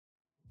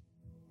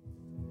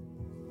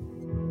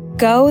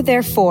Go,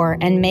 therefore,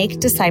 and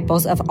make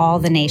disciples of all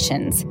the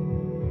nations,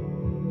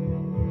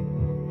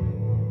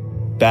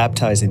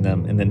 baptizing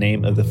them in the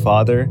name of the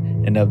Father,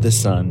 and of the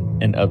Son,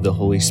 and of the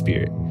Holy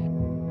Spirit,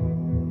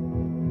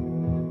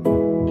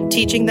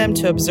 teaching them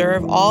to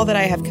observe all that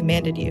I have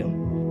commanded you.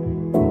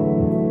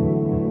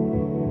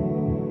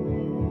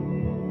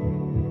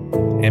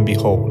 And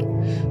behold,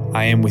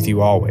 I am with you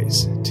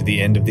always, to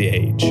the end of the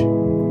age.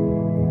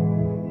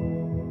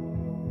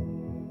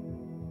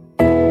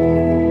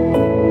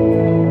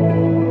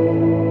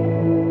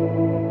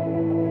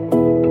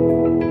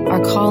 Our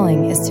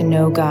calling is to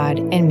know God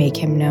and make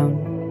him known.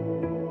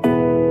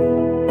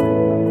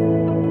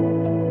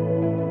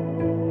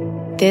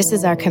 This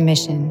is our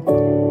commission.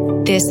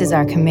 This is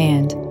our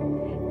command.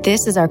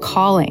 This is our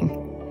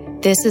calling.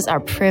 This is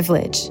our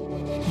privilege.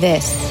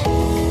 This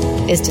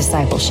is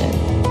discipleship.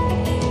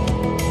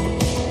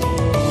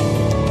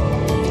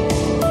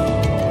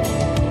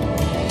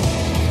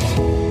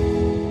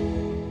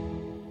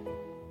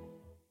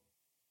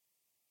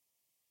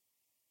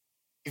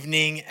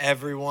 Evening,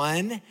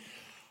 everyone.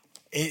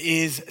 It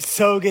is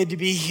so good to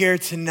be here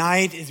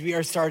tonight as we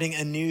are starting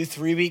a new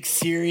 3-week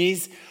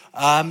series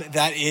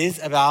that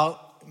is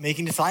about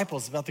making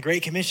disciples, about the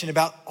Great Commission,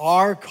 about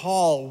our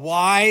call,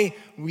 why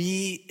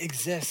we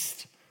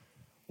exist,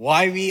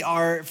 why we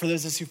are, for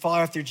those of us who follow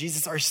after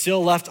Jesus, are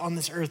still left on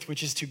this earth,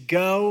 which is to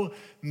go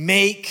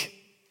make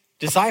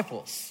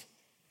disciples.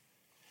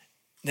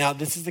 Now,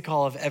 this is the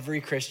call of every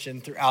Christian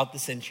throughout the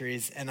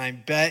centuries, and I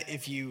bet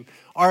if you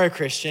are a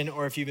Christian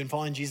or if you've been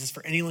following Jesus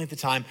for any length of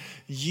time,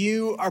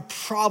 you are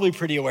probably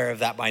pretty aware of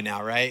that by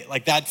now, right?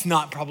 Like that's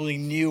not probably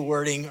new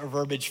wording or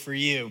verbiage for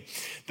you.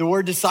 The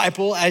word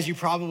disciple, as you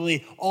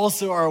probably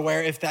also are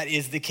aware if that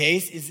is the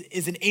case,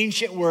 is an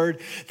ancient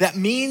word that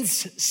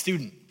means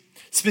student.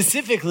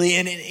 Specifically,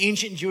 in an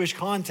ancient Jewish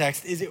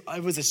context, it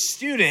was a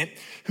student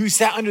who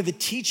sat under the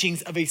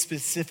teachings of a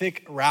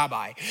specific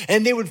rabbi.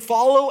 And they would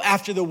follow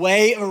after the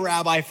way of a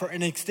rabbi for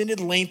an extended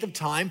length of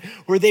time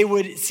where they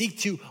would seek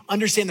to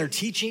understand their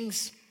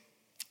teachings,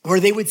 where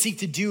they would seek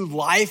to do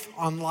life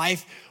on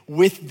life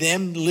with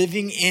them,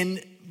 living in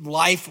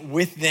life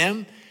with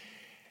them,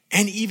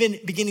 and even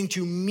beginning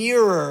to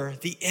mirror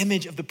the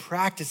image of the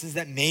practices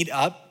that made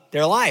up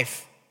their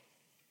life.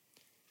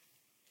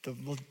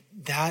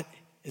 That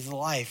is the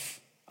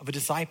life of a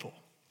disciple.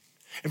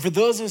 And for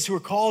those of us who are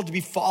called to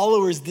be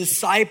followers,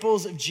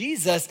 disciples of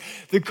Jesus,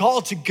 the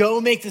call to go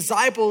make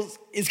disciples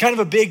is kind of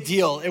a big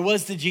deal. It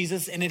was to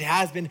Jesus, and it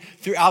has been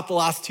throughout the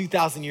last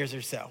 2,000 years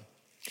or so.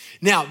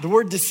 Now, the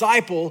word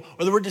disciple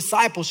or the word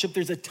discipleship,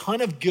 there's a ton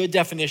of good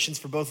definitions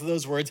for both of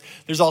those words.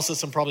 There's also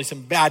probably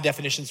some bad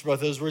definitions for both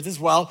of those words as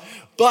well.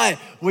 But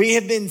we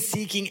have been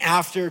seeking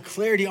after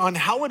clarity on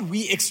how would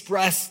we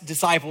express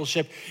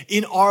discipleship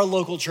in our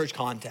local church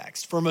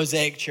context for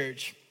Mosaic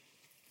Church.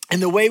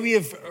 And the way we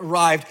have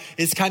arrived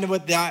is kind of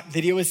what that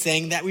video is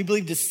saying, that we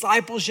believe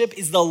discipleship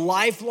is the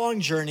lifelong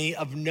journey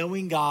of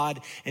knowing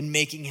God and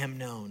making him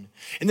known.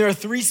 And there are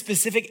 3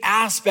 specific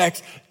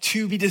aspects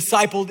to be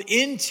discipled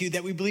into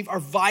that we believe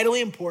are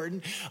vitally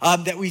important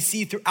that we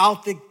see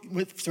throughout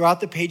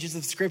the pages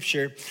of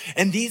Scripture.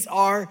 And these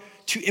are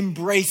to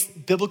embrace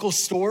biblical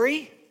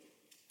story,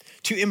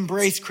 to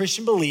embrace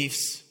Christian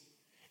beliefs,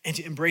 and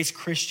to embrace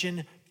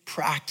Christian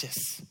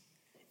practice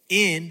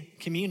in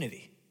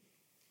community.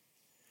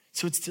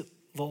 So it's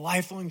the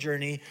lifelong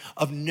journey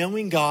of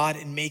knowing God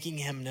and making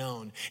him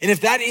known. And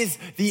if that is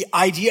the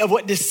idea of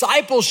what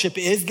discipleship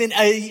is, then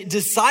a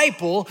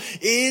disciple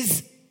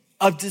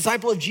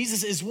of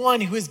Jesus is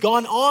one who has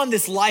gone on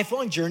this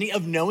lifelong journey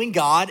of knowing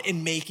God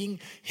and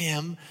making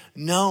him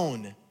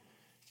known.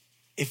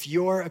 If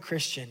you're a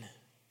Christian,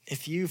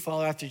 if you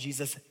follow after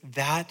Jesus,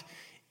 that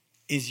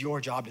is your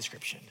job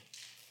description.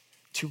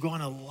 To go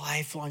on a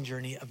lifelong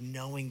journey of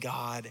knowing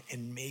God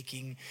and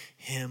making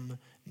him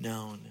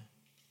known.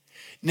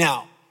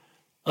 Now,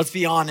 let's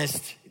be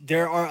honest,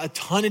 there are a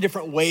ton of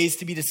different ways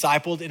to be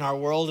discipled in our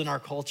world, in our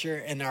culture,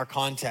 and in our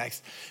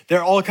context. There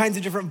are all kinds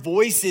of different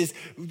voices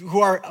who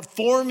are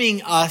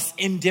forming us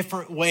in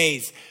different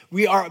ways.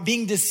 We are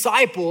being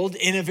discipled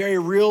in a very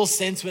real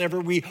sense whenever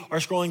we are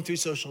scrolling through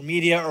social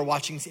media or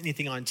watching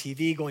anything on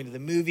TV, going to the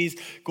movies,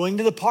 going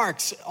to the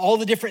parks, all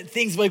the different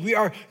things. Like we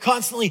are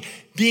constantly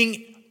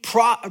being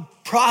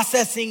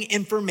processing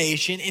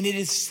information, and it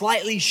is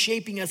slightly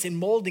shaping us and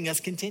molding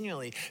us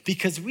continually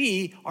because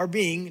we are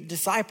being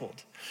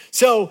discipled.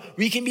 So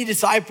we can be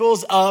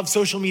disciples of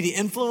social media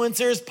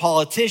influencers,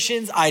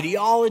 politicians,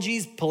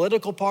 ideologies,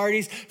 political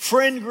parties,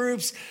 friend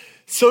groups,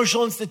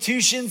 social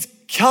institutions,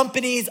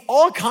 companies,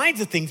 all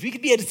kinds of things. We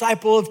could be a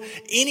disciple of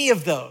any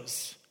of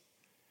those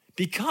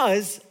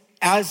because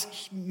as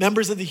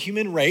members of the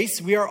human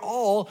race, we are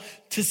all,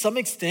 to some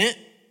extent,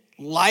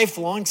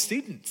 lifelong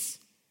students,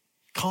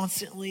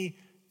 constantly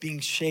being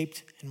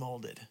shaped and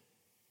molded.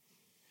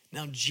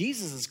 Now,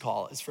 Jesus'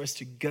 call is for us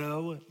to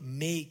go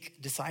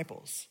make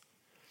disciples,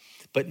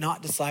 but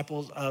not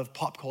disciples of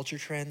pop culture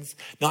trends,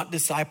 not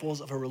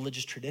disciples of a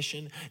religious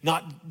tradition,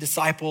 not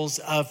disciples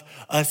of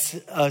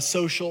a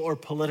social or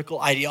political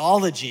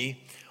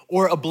ideology,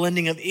 or a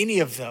blending of any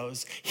of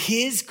those.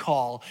 His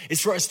call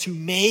is for us to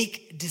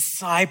make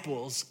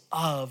disciples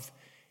of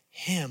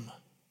him.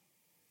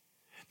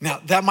 Now,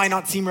 that might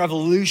not seem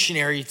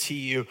revolutionary to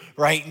you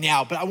right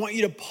now, but I want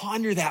you to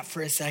ponder that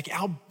for a second,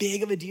 how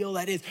big of a deal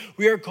that is.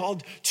 We are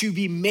called to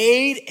be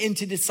made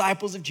into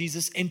disciples of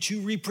Jesus and to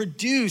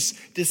reproduce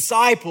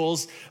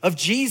disciples of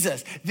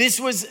Jesus. This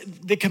was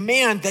the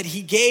command that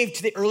he gave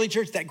to the early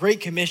church, that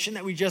great commission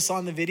that we just saw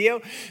in the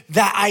video,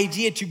 that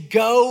idea to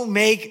go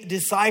make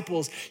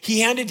disciples. He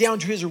handed down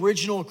to his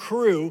original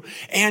crew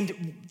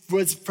and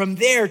was from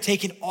there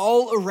taken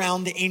all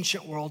around the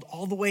ancient world,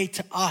 all the way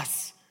to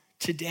us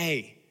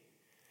today.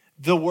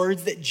 The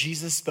words that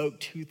Jesus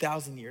spoke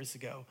 2,000 years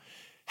ago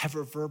have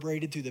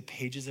reverberated through the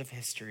pages of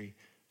history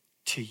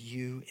to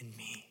you and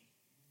me.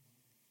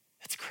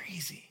 That's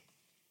crazy.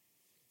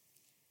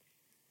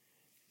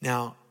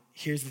 Now,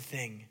 here's the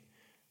thing.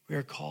 We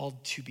are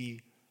called to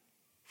be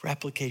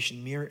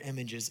replication, mirror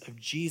images of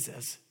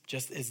Jesus,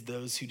 just as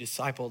those who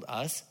discipled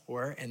us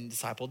were and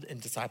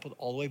discipled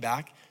all the way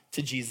back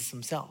to Jesus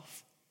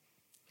himself.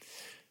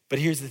 But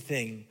here's the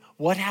thing.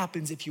 What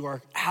happens if you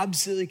are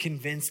absolutely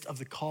convinced of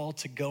the call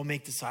to go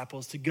make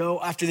disciples, to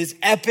go after this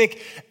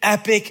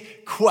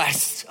epic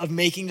quest of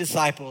making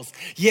disciples,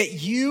 yet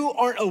you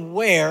aren't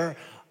aware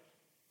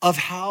of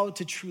how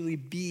to truly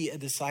be a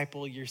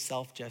disciple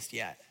yourself just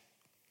yet?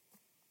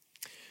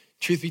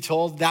 Truth be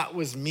told, that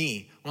was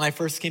me. When I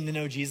first came to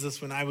know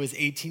Jesus when I was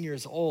 18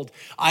 years old,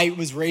 I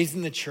was raised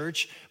in the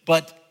church,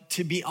 but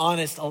to be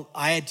honest,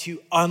 I had to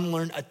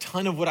unlearn a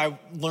ton of what I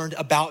learned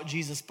about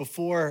Jesus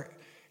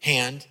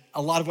beforehand,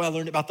 a lot of what I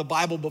learned about the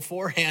Bible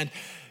beforehand,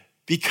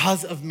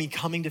 because of me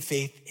coming to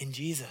faith in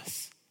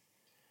Jesus.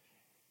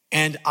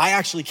 And I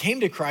actually came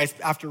to Christ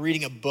after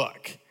reading a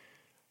book.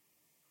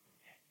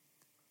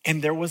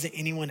 And there wasn't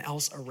anyone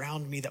else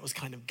around me that was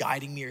kind of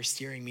guiding me or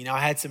steering me. Now, I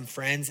had some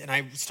friends, and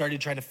I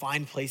started trying to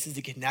find places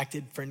to connect,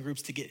 friend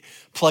groups to get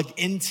plugged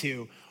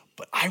into.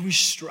 But I was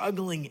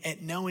struggling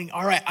at knowing,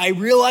 all right, I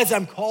realize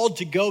I'm called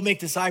to go make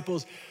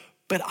disciples,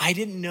 but I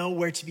didn't know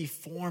where to be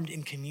formed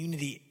in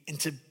community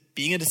into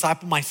being a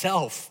disciple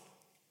myself.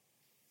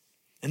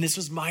 And this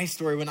was my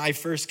story when I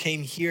first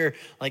came here,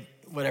 8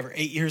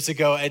 years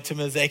ago to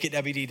Mosaic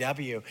at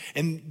WDW.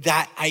 And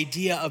that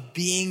idea of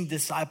being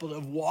discipled,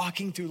 of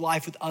walking through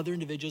life with other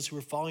individuals who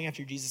were following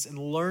after Jesus and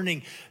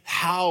learning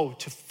how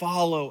to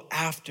follow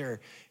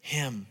after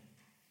him.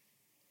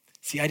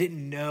 See, I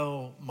didn't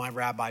know my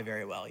rabbi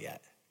very well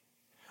yet.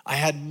 I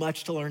had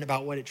much to learn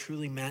about what it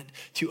truly meant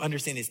to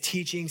understand his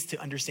teachings,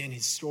 to understand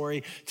his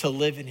story, to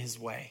live in his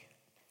way.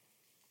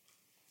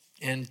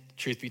 And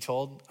truth be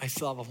told, I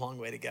still have a long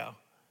way to go.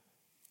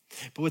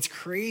 But what's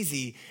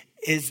crazy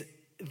is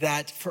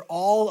that for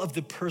all of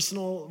the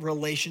personal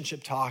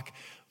relationship talk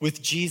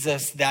with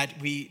Jesus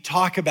that we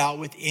talk about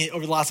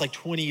over the last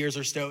 20 years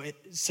or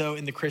so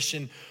in the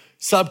Christian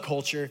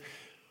subculture,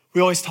 we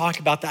always talk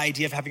about the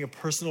idea of having a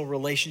personal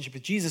relationship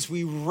with Jesus.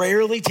 We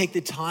rarely take the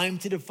time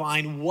to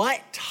define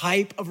what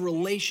type of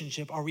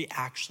relationship are we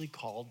actually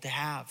called to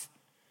have.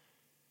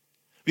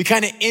 We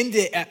kind of end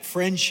it at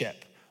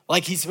friendship.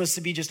 Like he's supposed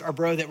to be just our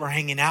bro that we're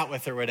hanging out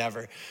with or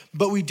whatever.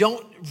 But we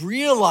don't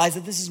realize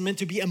that this is meant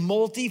to be a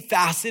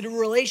multifaceted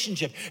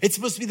relationship. It's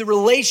supposed to be the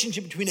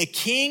relationship between a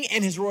king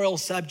and his royal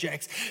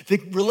subjects, the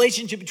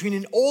relationship between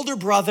an older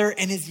brother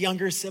and his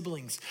younger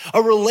siblings,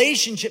 a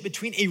relationship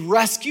between a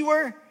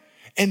rescuer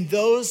and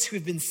those who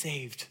have been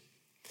saved.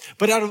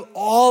 But out of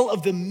all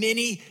of the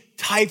many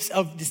types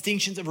of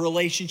distinctions of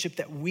relationship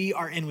that we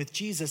are in with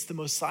Jesus, the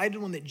most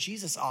cited one that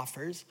Jesus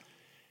offers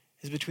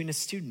is between a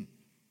student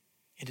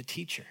and a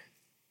teacher,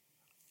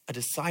 a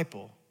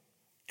disciple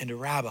and a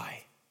rabbi.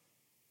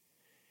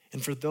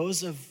 And for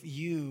those of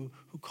you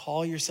who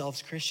call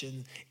yourselves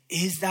Christians,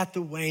 is that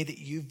the way that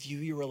you view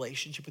your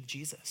relationship with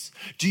Jesus?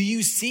 Do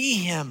you see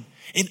him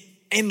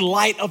in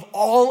light of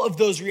all of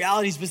those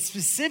realities, but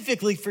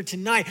specifically for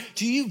tonight,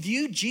 do you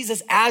view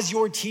Jesus as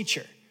your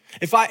teacher?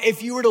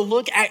 If you were to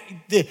look at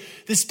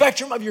the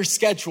spectrum of your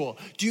schedule,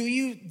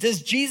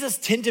 does Jesus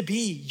tend to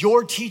be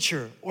your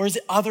teacher, or is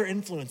it other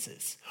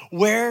influences?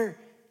 Where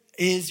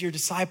is your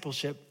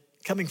discipleship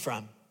coming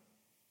from?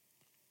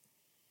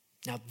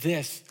 Now,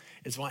 this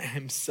is why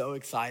I'm so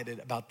excited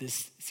about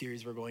this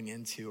series we're going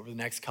into over the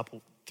next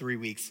 3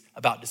 weeks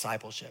about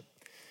discipleship.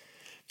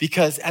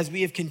 Because as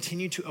we have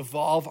continued to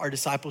evolve our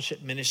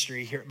discipleship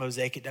ministry here at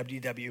Mosaic at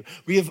WDW,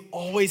 we have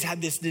always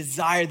had this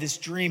desire, this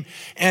dream,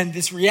 and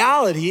this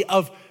reality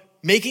of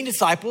making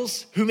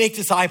disciples who make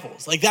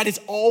disciples. That has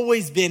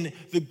always been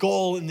the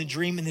goal and the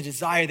dream and the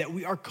desire, that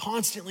we are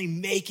constantly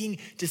making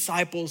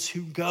disciples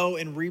who go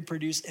and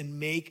reproduce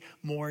and make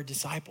more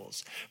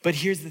disciples. But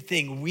here's the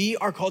thing. We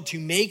are called to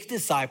make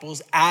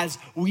disciples as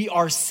we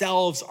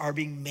ourselves are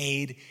being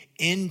made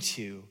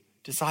into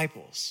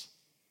disciples.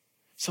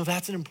 So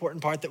that's an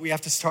important part that we have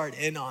to start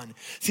in on.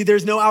 See,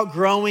 there's no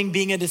outgrowing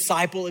being a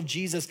disciple of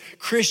Jesus.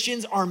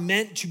 Christians are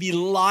meant to be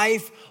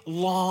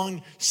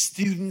lifelong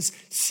students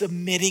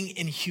submitting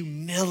in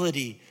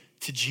humility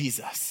to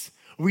Jesus.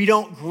 We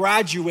don't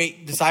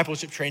graduate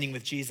discipleship training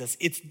with Jesus.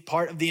 It's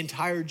part of the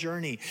entire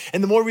journey.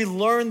 And the more we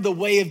learn the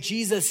way of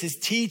Jesus, his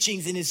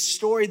teachings and his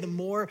story, the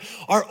more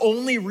our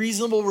only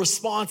reasonable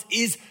response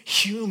is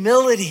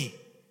humility.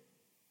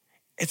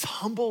 It's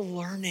humble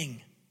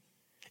learning.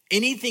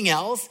 Anything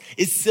else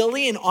is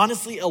silly and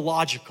honestly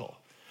illogical.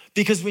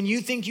 Because when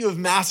you think you have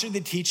mastered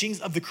the teachings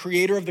of the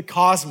creator of the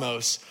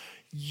cosmos,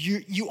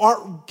 you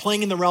aren't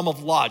playing in the realm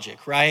of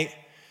logic, right?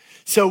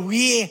 So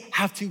we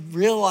have to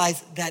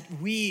realize that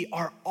we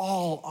are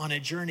all on a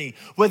journey.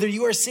 Whether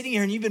you are sitting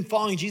here and you've been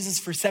following Jesus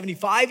for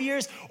 75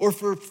 years or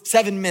for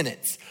 7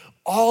 minutes,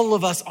 all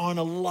of us are on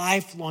a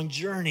lifelong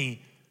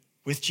journey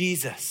with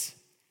Jesus.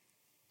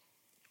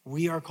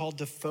 We are called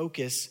to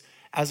focus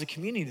as a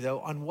community,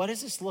 though, on what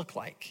does this look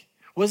like?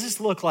 What does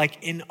this look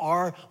like in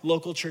our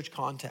local church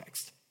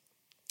context?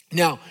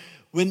 Now,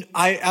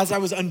 as I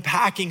was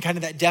unpacking kind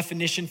of that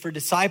definition for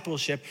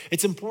discipleship,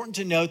 it's important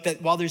to note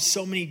that while there's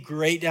so many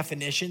great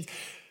definitions,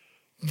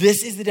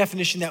 this is the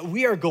definition that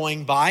we are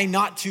going by,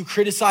 not to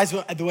criticize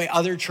the way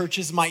other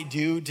churches might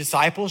do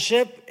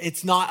discipleship.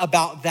 It's not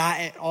about that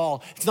at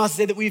all. It's not to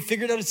say that we've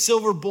figured out a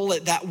silver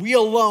bullet, that we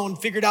alone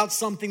figured out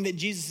something that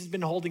Jesus has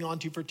been holding on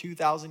to for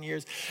 2,000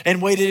 years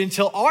and waited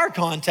until our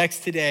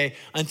context today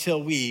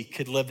until we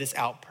could live this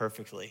out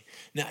perfectly.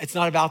 Now, it's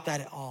not about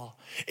that at all.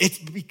 It's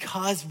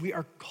because we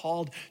are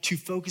called to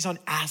focus on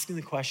asking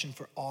the question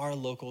for our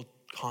local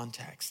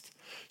context.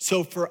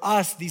 So for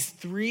us, these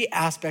 3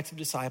 aspects of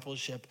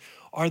discipleship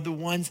are the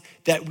ones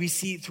that we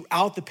see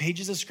throughout the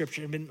pages of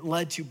Scripture and been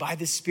led to by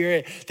the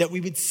Spirit that we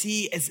would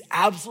see as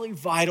absolutely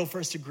vital for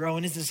us to grow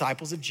in as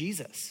disciples of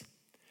Jesus.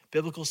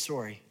 Biblical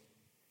story,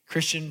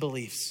 Christian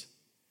beliefs,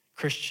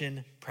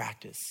 Christian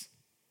practice.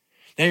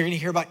 Now you're going to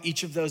hear about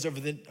each of those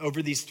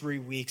over these 3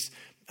 weeks,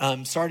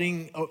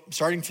 starting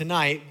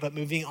tonight, but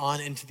moving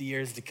on into the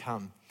years to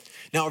come.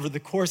 Now, over the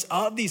course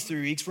of these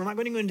 3 weeks, we're not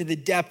going to go into the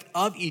depth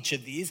of each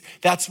of these.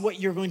 That's what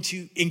you're going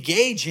to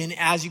engage in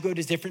as you go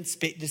to different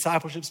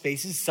discipleship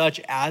spaces, such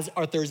as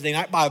our Thursday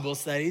night Bible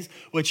studies,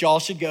 which y'all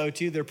should go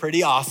to. They're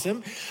pretty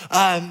awesome.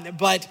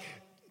 But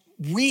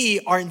we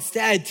are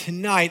instead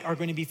tonight are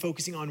going to be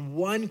focusing on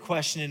one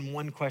question and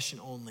one question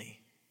only.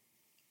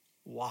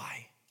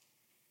 Why?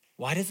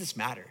 Why does this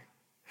matter?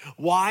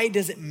 Why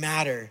does it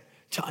matter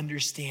to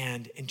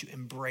understand and to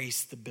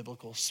embrace the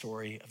biblical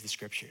story of the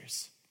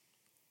Scriptures?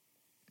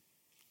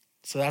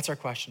 So that's our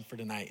question for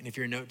tonight. And if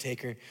you're a note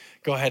taker,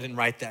 go ahead and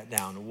write that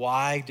down.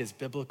 Why does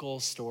biblical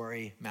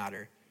story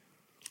matter?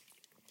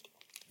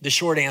 The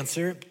short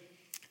answer,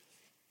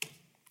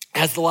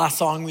 as the last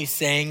song we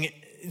sang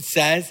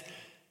says,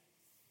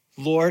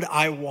 Lord,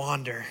 I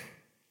wander.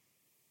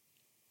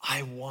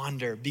 I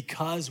wander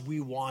because we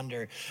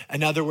wander.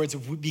 In other words,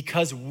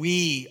 because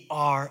we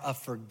are a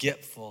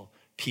forgetful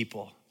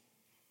people.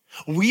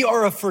 We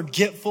are a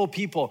forgetful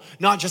people,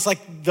 not just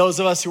like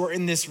those of us who are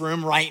in this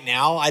room right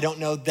now. I don't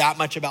know that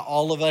much about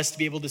all of us to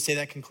be able to say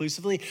that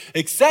conclusively,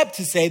 except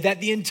to say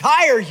that the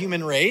entire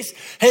human race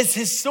has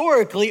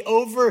historically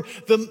over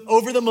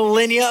the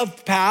millennia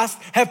of past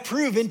have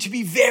proven to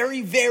be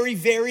very, very,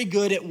 very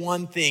good at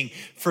one thing: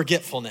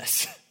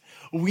 forgetfulness.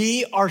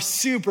 We are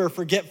super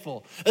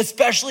forgetful,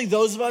 especially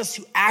those of us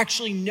who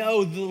actually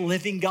know the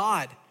living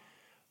God.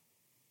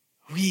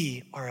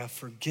 We are a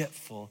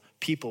forgetful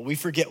people. We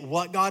forget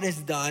what God has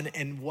done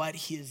and what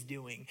he is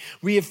doing.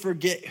 We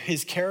forget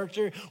his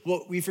character.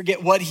 We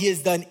forget what he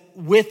has done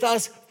with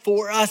us,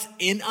 for us,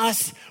 in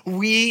us.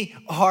 We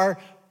are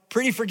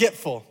pretty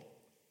forgetful.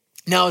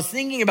 Now, I was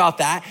thinking about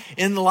that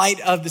in the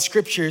light of the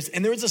Scriptures,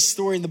 and there was a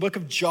story in the book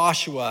of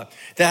Joshua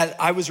that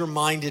I was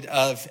reminded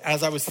of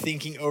as I was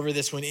thinking over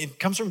this one. It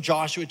comes from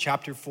Joshua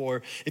chapter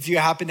 4. If you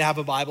happen to have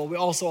a Bible, we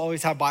also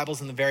always have Bibles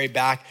in the very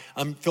back.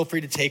 Feel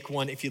free to take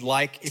one if you'd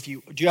like. If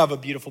you do have a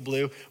beautiful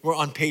blue, we're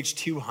on page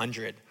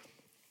 200.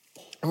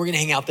 And we're going to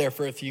hang out there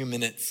for a few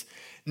minutes.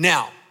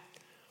 Now,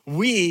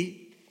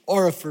 we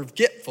are a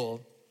forgetful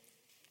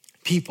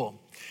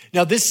people.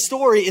 Now, this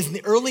story is in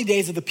the early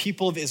days of the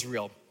people of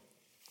Israel.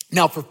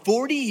 Now, for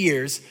 40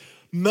 years,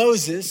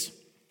 Moses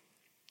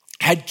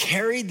had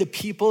carried the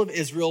people of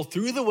Israel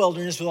through the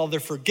wilderness with all their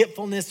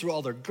forgetfulness, through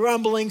all their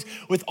grumblings,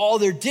 with all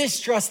their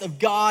distrust of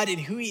God and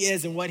who he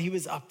is and what he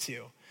was up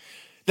to.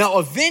 Now,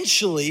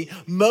 eventually,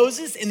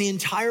 Moses and the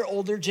entire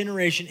older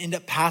generation end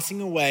up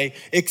passing away,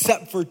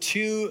 except for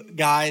 2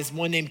 guys,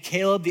 one named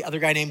Caleb, the other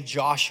guy named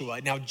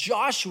Joshua. Now,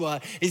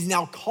 Joshua is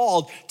now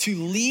called to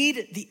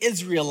lead the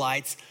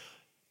Israelites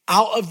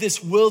out of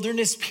this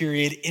wilderness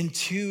period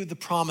into the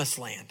promised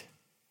land.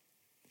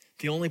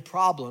 The only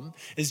problem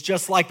is,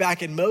 just like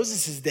back in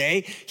Moses'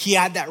 day, he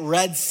had that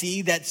Red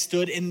Sea that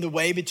stood in the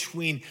way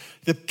between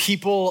the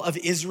people of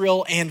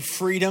Israel and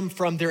freedom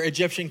from their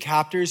Egyptian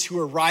captors who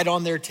were right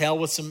on their tail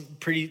with some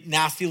pretty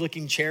nasty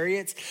looking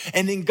chariots.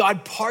 And then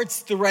God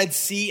parts the Red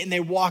Sea and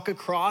they walk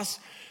across.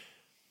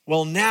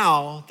 Well,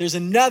 now there's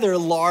another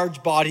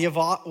large body of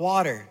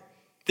water.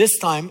 This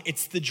time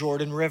it's the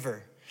Jordan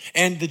River.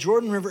 And the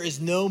Jordan River is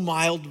no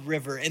mild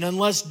river. And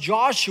unless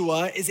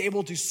Joshua is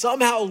able to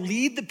somehow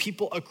lead the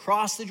people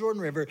across the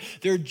Jordan River,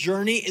 their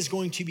journey is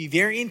going to be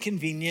very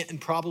inconvenient and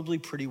probably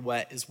pretty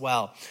wet as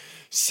well.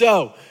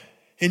 So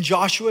in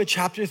Joshua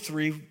chapter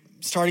 3,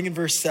 starting in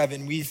verse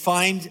 7, we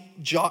find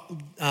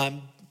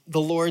the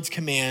Lord's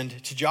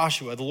command to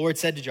Joshua. The Lord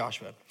said to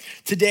Joshua,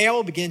 "Today I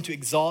will begin to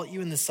exalt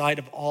you in the sight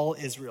of all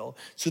Israel,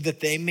 so that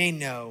they may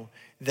know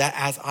that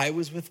as I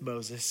was with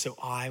Moses, so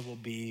I will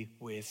be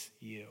with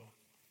you."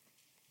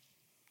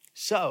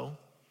 So,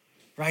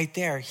 right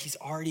there, he's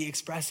already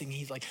expressing,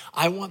 he's like,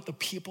 I want the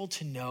people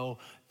to know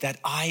that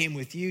I am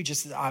with you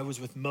just as I was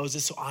with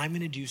Moses, so I'm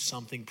going to do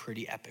something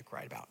pretty epic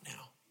right about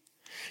now.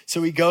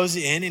 So he goes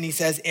in and he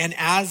says, "And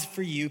as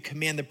for you,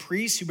 command the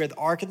priests who bear the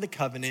ark of the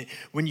covenant,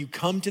 when you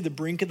come to the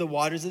brink of the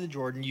waters of the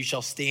Jordan, you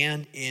shall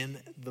stand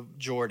in the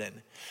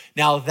Jordan."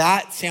 Now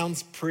that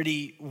sounds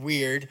pretty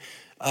weird.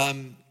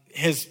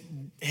 His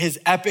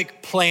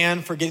epic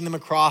plan for getting them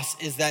across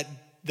is that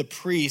the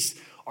priests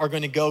are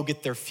going to go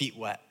get their feet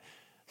wet.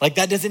 Like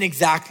that doesn't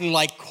exactly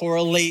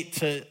correlate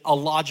to a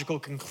logical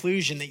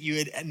conclusion that you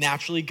would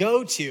naturally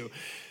go to.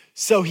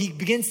 So he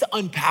begins to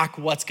unpack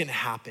what's going to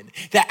happen.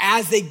 That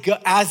as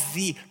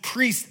the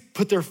priests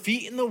put their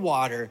feet in the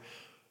water,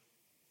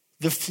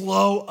 the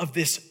flow of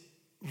this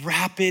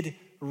rapid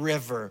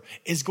river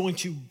is going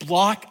to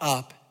block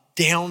up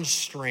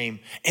downstream,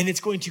 and it's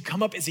going to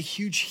come up as a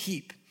huge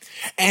heap.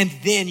 And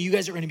then you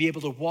guys are going to be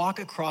able to walk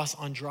across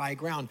on dry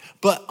ground.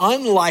 But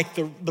unlike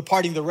the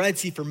parting of the Red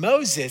Sea for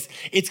Moses,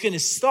 it's going to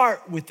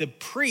start with the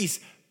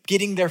priests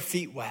getting their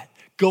feet wet,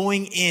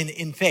 going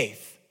in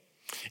faith.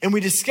 And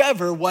we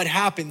discover what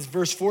happens,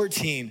 verse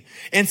 14.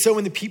 "And so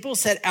when the people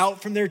set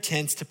out from their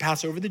tents to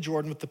pass over the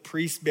Jordan with the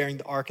priests bearing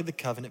the Ark of the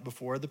Covenant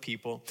before the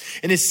people,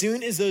 and as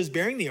soon as those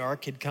bearing the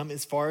Ark had come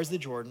as far as the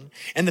Jordan,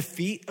 and the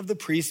feet of the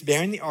priests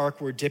bearing the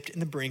Ark were dipped in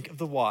the brink of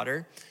the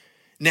water."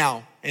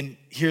 Now, and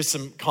here's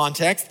some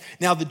context.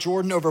 Now the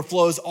Jordan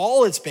overflows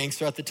all its banks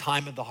throughout the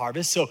time of the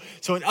harvest. So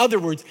in other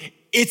words,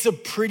 it's a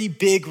pretty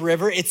big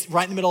river. It's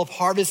right in the middle of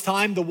harvest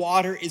time. The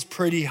water is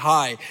pretty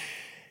high.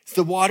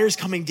 The water is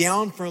coming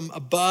down from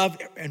above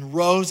and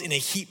rose in a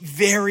heap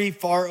very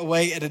far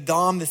away at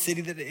Adam, the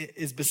city that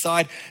is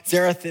beside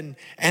Zarethan,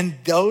 and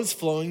those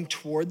flowing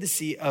toward the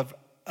sea of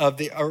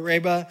the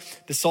Arabah,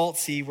 the salt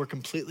sea, were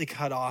completely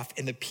cut off,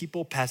 and the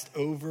people passed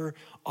over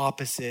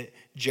opposite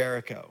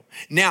Jericho.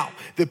 Now,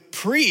 the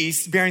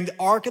priests bearing the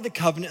Ark of the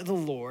Covenant of the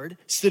Lord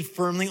stood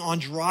firmly on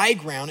dry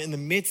ground in the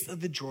midst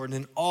of the Jordan,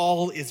 and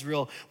all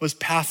Israel was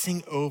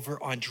passing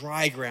over on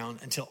dry ground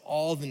until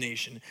all the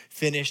nation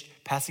finished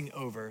passing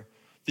over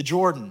the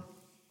Jordan.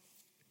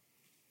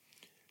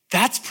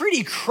 That's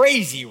pretty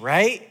crazy,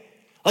 right?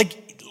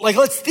 Like,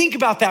 let's think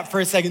about that for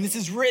a second. This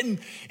is written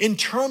in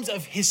terms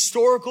of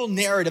historical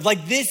narrative.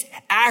 Like, this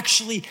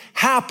actually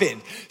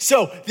happened.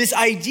 So this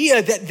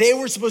idea that they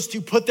were supposed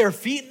to put their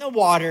feet in the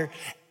water,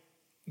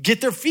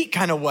 get their feet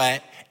kind of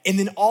wet, and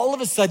then all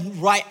of a sudden,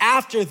 right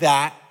after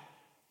that,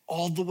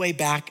 all the way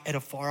back at a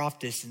far off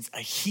distance,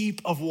 a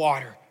heap of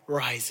water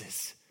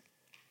rises.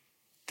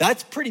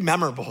 That's pretty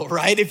memorable,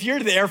 right? If you're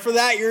there for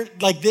that, you're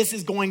like, this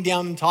is going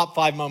down in the top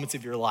 5 moments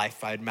of your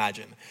life, I'd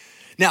imagine.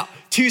 Now,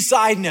 2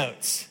 side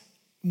notes.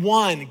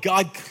 1,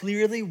 God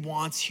clearly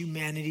wants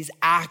humanity's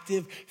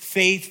active,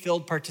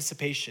 faith-filled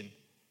participation.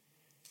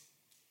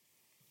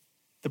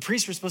 The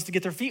priests were supposed to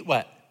get their feet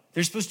wet.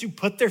 They're supposed to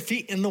put their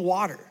feet in the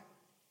water.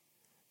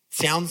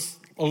 Sounds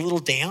a little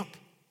damp,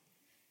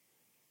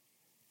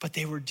 but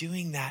they were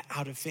doing that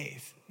out of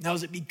faith. Now,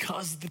 is it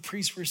because the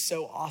priests were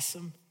so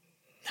awesome?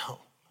 No.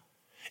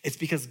 It's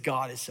because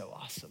God is so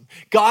awesome.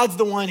 God's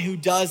the one who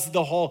does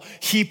the whole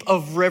heap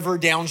of river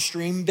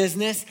downstream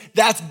business.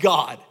 That's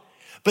God.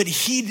 But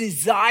he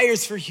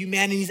desires for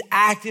humanity's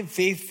active,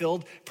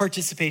 faith-filled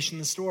participation in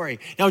the story.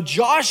 Now,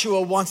 Joshua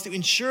wants to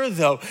ensure,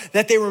 though,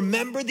 that they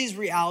remember these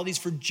realities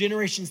for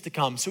generations to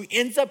come. So he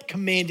ends up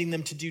commanding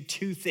them to do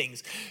 2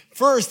 things.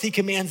 First, he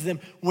commands them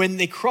when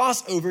they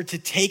cross over to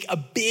take a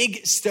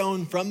big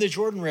stone from the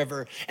Jordan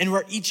River, and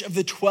where each of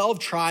the 12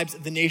 tribes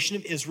of the nation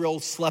of Israel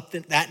slept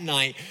that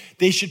night,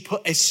 they should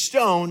put a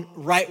stone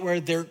right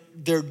where their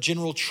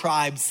general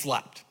tribe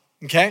slept,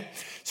 okay?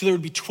 So there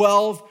would be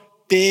 12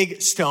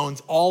 big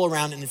stones all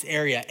around in this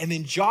area. And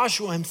then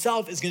Joshua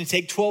himself is going to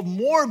take 12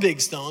 more big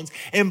stones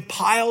and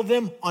pile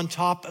them on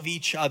top of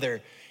each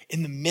other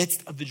in the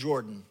midst of the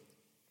Jordan.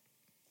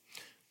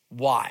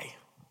 Why?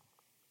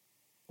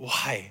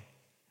 Why?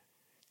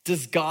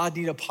 Does God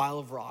need a pile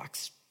of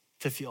rocks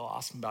to feel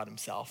awesome about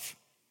himself?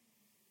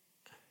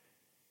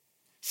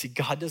 See,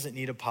 God doesn't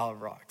need a pile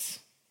of rocks,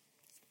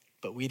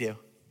 but we do.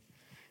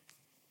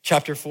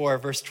 Chapter 4,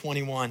 verse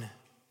 21.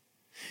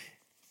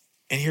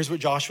 And here's what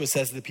Joshua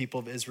says to the people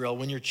of Israel.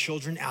 When your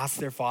children ask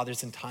their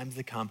fathers in times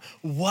to come,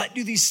 what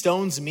do these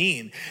stones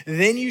mean?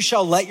 Then you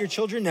shall let your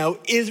children know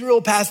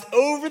Israel passed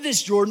over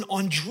this Jordan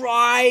on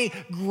dry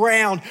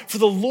ground. For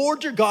the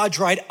Lord your God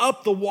dried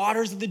up the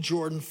waters of the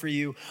Jordan for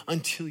you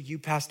until you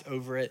passed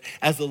over it,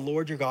 as the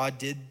Lord your God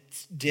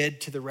did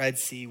to the Red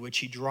Sea, which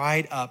he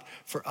dried up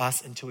for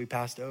us until we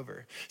passed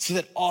over. So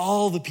that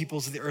all the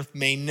peoples of the earth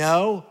may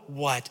know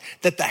what?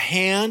 That the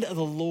hand of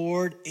the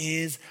Lord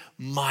is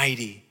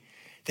mighty,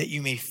 that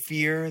you may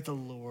fear the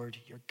Lord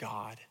your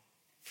God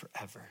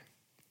forever.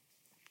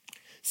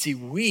 See,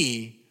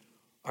 we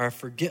are a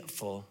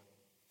forgetful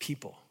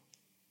people.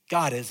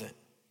 God isn't.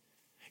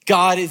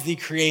 God is the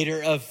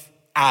creator of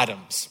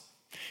atoms.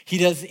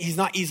 He's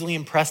not easily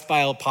impressed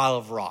by a pile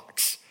of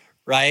rocks,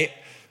 right?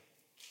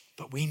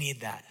 But we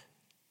need that.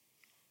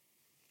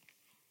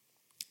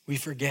 We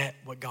forget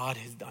what God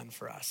has done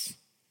for us.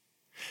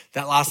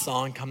 That last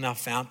song, Come Thou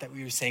Fount, that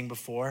we were saying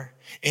before,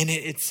 in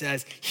it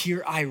says,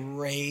 here I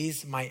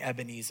raise my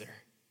Ebenezer.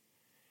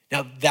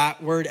 Now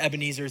that word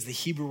Ebenezer is the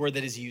Hebrew word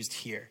that is used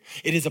here.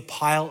 It is a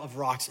pile of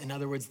rocks. In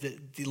other words,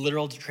 the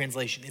literal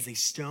translation is a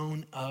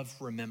stone of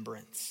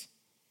remembrance.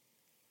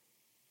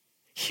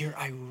 Here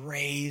I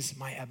raise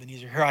my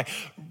Ebenezer. Here I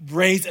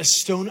raise a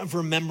stone of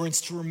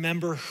remembrance to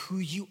remember who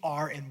you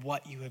are and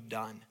what you have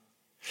done.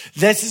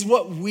 This is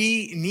what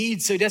we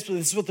need so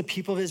desperately. This is what the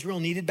people of Israel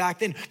needed back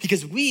then,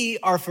 because we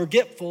are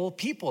forgetful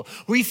people.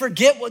 We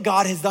forget what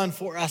God has done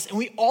for us, and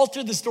we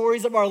alter the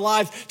stories of our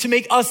lives to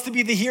make us to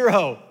be the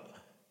hero.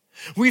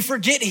 We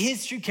forget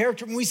his true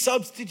character, and we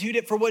substitute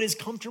it for what is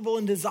comfortable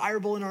and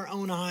desirable in our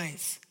own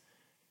eyes.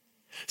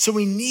 So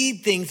we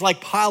need things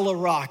like pile of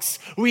rocks.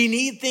 We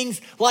need things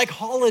like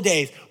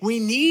holidays. We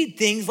need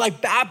things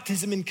like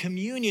baptism and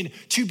communion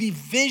to be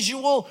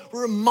visual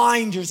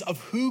reminders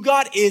of who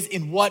God is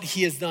and what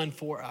he has done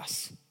for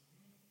us.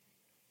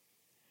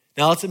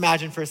 Now let's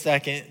imagine for a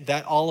second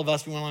that all of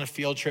us, we went on a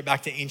field trip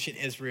back to ancient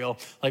Israel.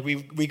 Like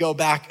we go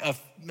back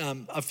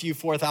a few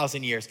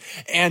 4,000 years,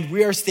 and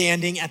we are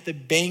standing at the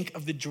bank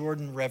of the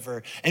Jordan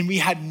River, and we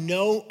had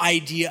no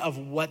idea of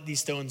what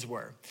these stones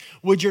were.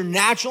 Would your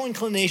natural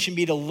inclination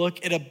be to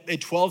look at a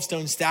 12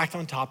 stones stacked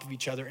on top of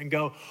each other and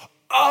go,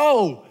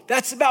 oh,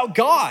 that's about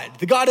God,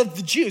 the God of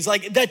the Jews?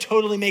 Like, that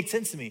totally makes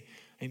sense to me.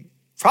 I mean,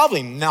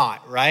 probably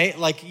not, right?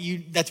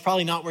 That's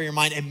probably not where your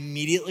mind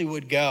immediately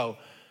would go,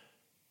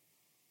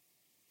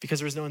 because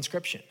there was no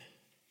inscription.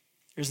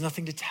 There's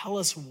nothing to tell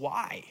us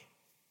why,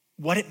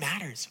 what it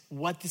matters,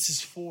 what this is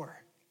for.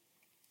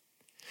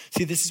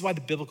 See, this is why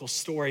the biblical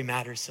story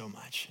matters so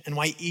much, and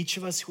why each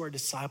of us who are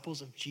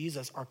disciples of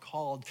Jesus are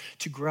called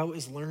to grow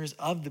as learners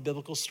of the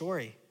biblical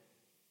story.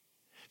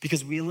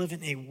 Because we live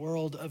in a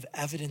world of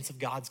evidence of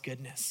God's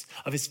goodness,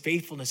 of his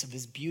faithfulness, of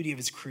his beauty, of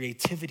his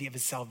creativity, of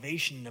his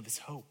salvation, and of his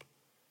hope.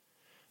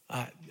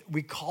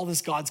 We call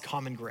this God's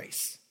common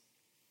grace.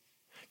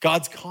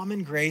 God's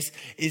common grace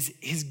is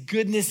his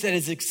goodness that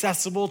is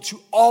accessible to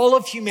all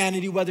of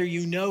humanity, whether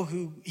you know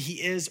who he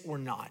is or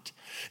not.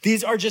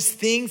 These are just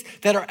things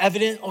that are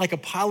evident like a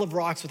pile of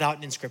rocks without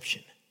an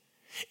inscription.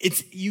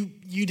 It's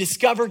you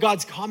discover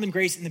God's common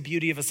grace in the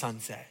beauty of a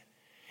sunset,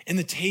 in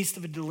the taste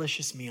of a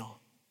delicious meal,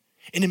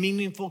 in a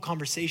meaningful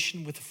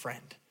conversation with a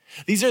friend.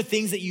 These are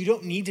things that you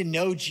don't need to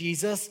know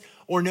Jesus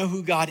or know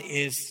who God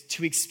is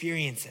to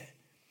experience it.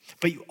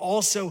 But you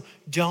also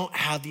don't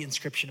have the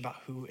inscription about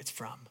who it's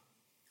from.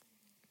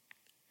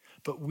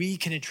 But we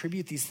can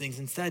attribute these things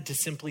instead to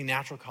simply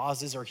natural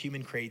causes or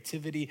human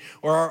creativity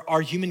or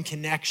our human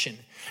connection,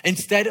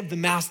 instead of the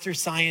master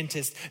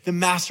scientist, the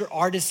master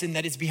artisan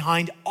that is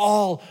behind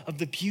all of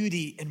the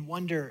beauty and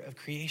wonder of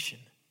creation.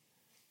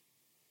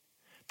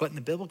 But in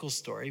the biblical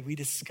story, we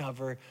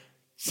discover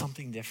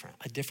something different,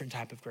 a different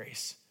type of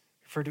grace,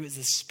 referred to as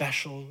the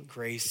special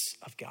grace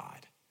of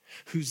God,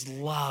 whose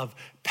love,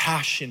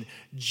 passion,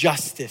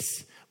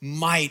 justice,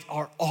 might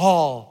are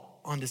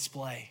all on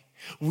display.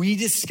 We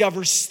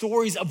discover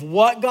stories of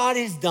what God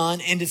has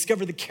done and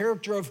discover the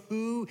character of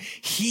who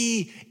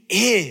he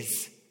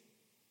is.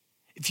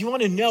 If you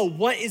want to know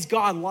what is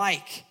God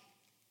like,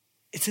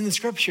 it's in the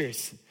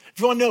scriptures. If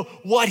you want to know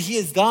what he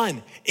has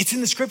done, it's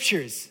in the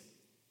scriptures.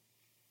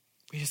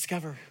 We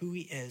discover who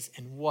he is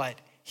and what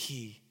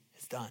he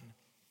has done.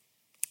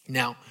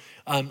 Now,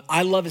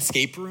 I love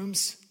escape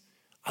rooms.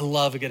 I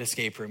love a good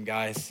escape room,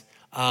 guys.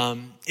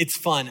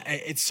 It's fun.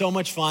 It's so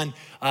much fun.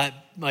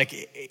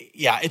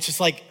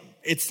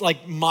 It's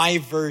like my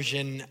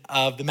version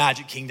of the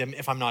Magic Kingdom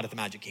if I'm not at the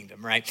Magic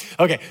Kingdom, right?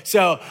 Okay,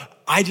 so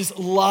I just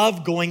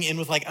love going in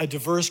with like a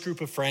diverse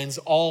group of friends,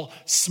 all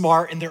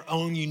smart in their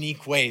own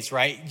unique ways,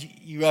 right?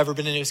 You ever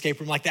been in an escape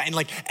room like that? And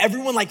like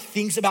everyone like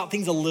thinks about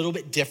things a little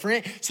bit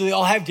different, so they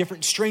all have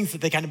different strengths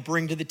that they kind of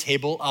bring to the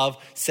table of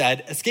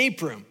said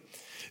escape room.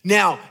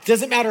 Now, it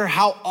doesn't matter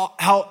how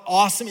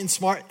awesome and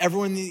smart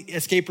everyone in the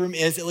escape room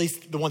is, at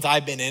least the ones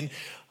I've been in,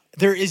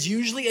 there is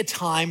usually a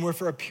time where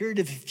for a period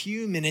of a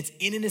few minutes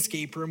in an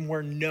escape room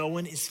where no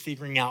one is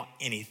figuring out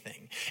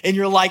anything. And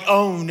you're like,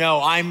 oh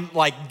no, I'm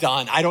like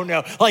done. I don't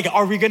know. Like,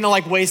 are we gonna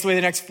like waste away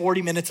the next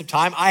 40 minutes of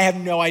time? I have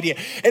no idea.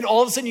 And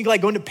all of a sudden you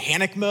like go into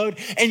panic mode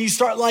and you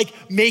start like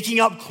making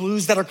up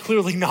clues that are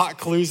clearly not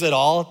clues at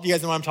all. Do you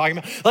guys know what I'm talking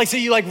about? Like, so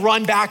you like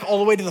run back all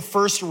the way to the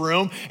first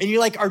room and you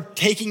like are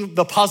taking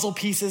the puzzle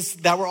pieces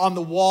that were on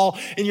the wall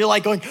and you're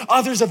like going,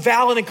 oh, there's a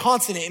vowel and a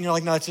consonant. And you're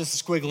like, no, it's just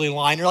a squiggly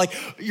line.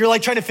 You're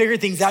like trying to figure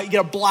things out. You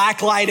get a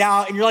black light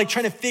out and you're like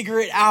trying to figure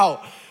it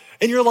out.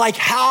 And you're like,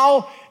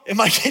 how am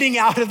I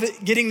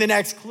getting the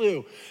next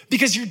clue?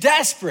 Because you're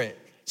desperate.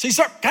 So you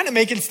start kind of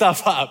making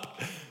stuff up.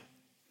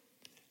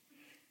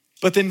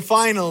 But then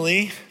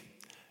finally,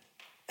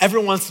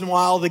 every once in a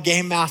while, the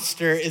game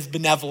master is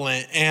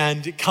benevolent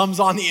and comes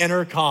on the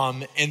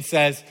intercom and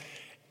says,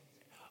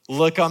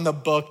 look on the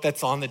book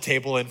that's on the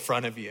table in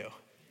front of you.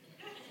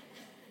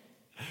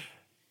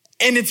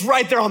 And it's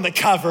right there on the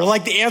cover.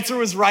 Like the answer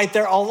was right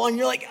there all along.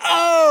 You're like,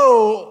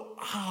 oh.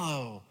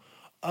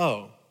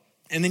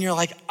 And then you're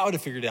like, I would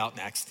have figured it out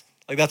next.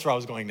 Like that's where I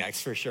was going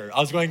next for sure. I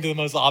was going to the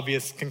most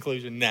obvious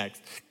conclusion next.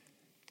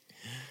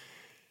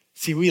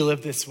 See, we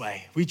live this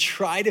way. We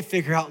try to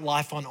figure out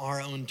life on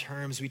our own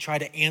terms. We try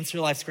to answer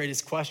life's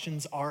greatest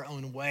questions our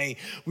own way.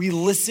 We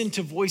listen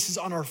to voices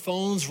on our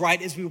phones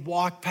right as we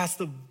walk past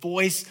the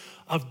voice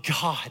of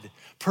God,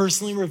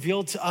 personally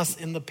revealed to us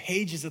in the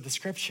pages of the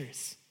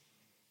scriptures.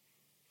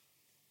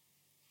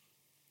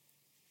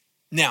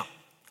 Now,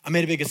 I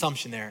made a big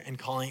assumption there in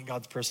calling it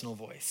God's personal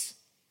voice.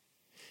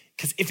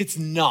 Because if it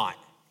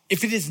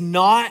is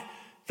not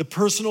the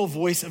personal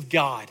voice of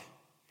God,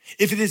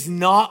 if it is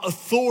not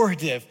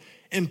authoritative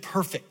and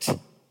perfect,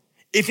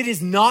 if it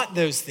is not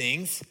those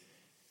things,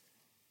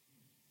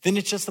 then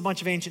it's just a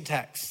bunch of ancient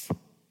texts.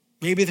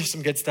 Maybe there's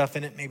some good stuff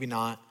in it, maybe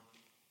not.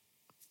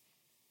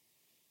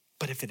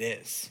 But if it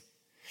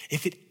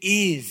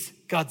is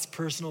God's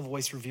personal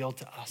voice revealed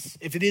to us,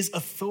 if it is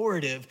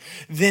authoritative,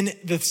 then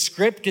the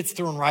script gets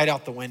thrown right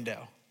out the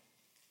window.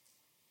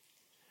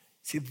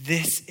 See,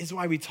 this is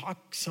why we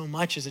talk so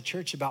much as a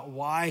church about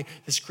why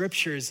the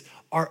scriptures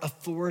are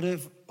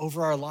authoritative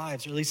over our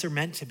lives, or at least they're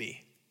meant to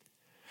be.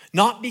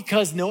 Not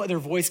because no other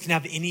voice can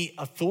have any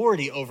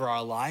authority over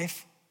our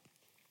life.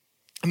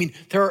 I mean,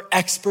 there are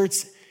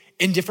experts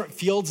in different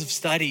fields of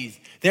studies.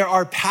 There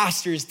are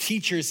pastors,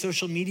 teachers,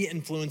 social media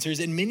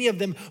influencers, and many of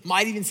them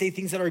might even say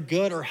things that are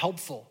good or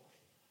helpful.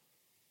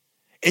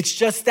 It's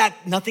just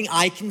that nothing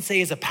I can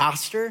say as a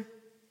pastor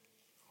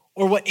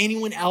or what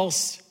anyone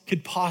else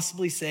could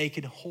possibly say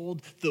could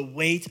hold the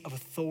weight of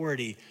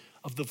authority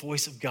of the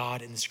voice of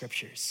God in the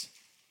scriptures.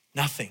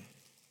 Nothing.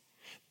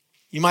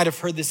 You might have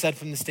heard this said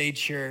from the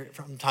stage here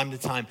from time to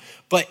time,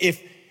 but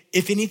if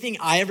anything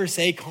I ever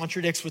say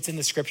contradicts what's in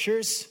the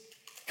scriptures,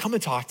 come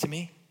and talk to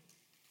me.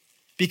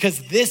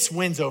 Because this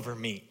wins over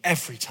me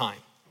every time.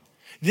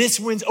 This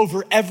wins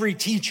over every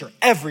teacher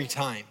every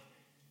time.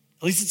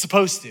 At least it's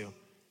supposed to.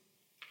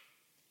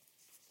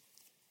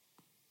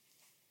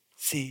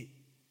 See,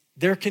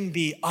 there can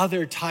be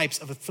other types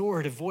of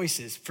authoritative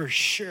voices for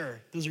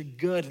sure. Those are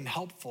good and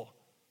helpful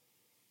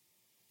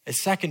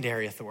as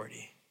secondary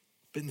authority.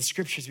 But in the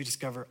scriptures, we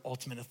discover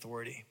ultimate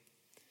authority.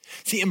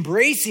 See,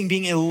 embracing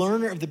being a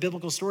learner of the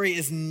biblical story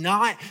is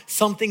not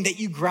something that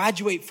you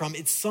graduate from.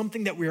 It's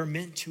something that we are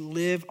meant to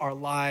live our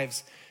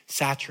lives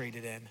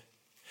saturated in.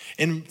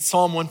 In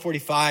Psalm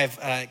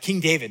 145, King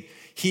David,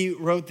 he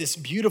wrote this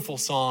beautiful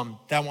psalm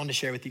that I wanted to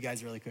share with you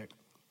guys really quick.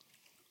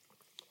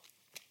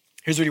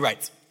 Here's what he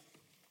writes.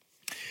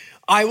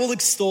 I will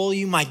extol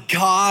you, my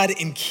God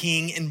and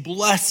King, and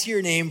bless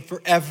your name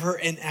forever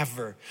and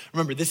ever.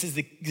 Remember, this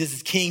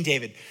is King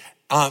David.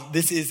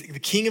 This is the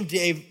King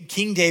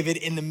David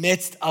in the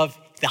midst of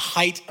the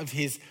height of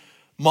his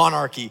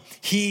monarchy.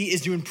 He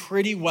is doing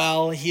pretty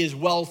well. He is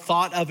well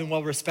thought of and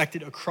well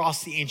respected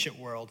across the ancient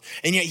world.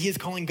 And yet he is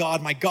calling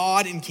God my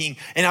God and King,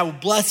 and I will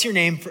bless your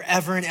name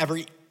forever and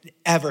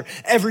ever.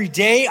 Every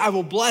day I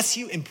will bless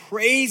you and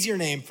praise your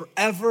name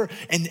forever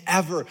and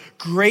ever.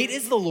 Great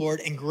is the Lord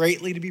and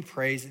greatly to be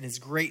praised, and his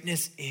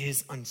greatness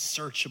is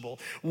unsearchable.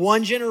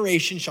 One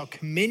generation shall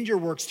commend your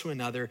works to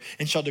another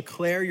and shall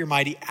declare your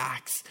mighty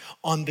acts.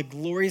 On the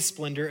glorious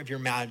splendor of your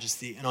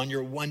majesty and on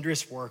your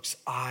wondrous works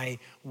I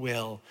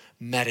will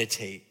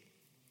meditate.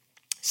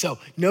 So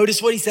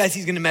notice what he says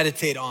he's going to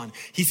meditate on.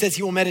 He says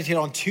he will meditate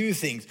on two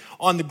things: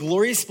 on the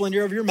glorious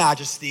splendor of your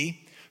majesty,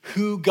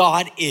 who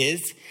God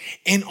is,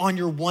 and on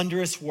your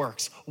wondrous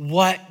works,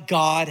 what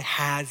God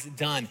has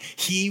done.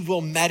 He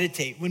will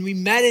meditate. When we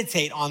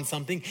meditate on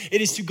something,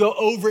 it is to go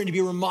over and to be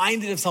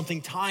reminded of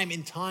something time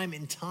and time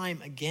and time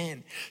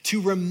again,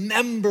 to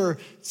remember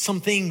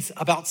some things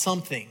about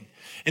something.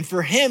 And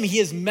for him, he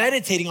is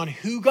meditating on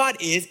who God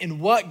is and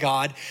what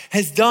God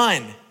has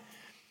done.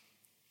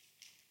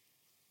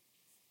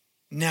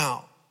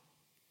 Now,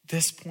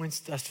 this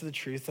points us to the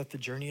truth that the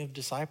journey of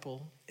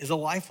disciple is a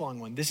lifelong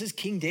one. This is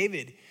King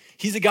David.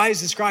 He's a guy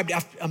who's described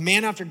a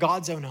man after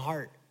God's own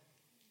heart.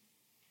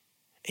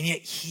 And yet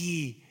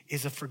he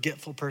is a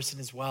forgetful person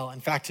as well. In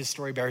fact, his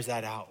story bears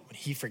that out. When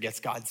he forgets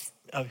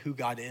of who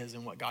God is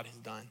and what God has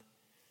done,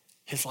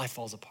 his life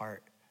falls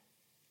apart.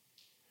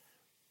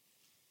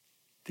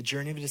 The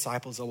journey of a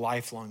disciple is a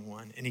lifelong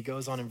one. And he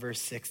goes on in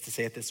verse 6 to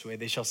say it this way: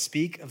 they shall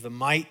speak of the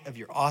might of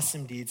your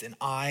awesome deeds, and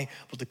I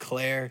will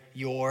declare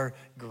your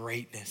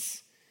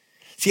greatness.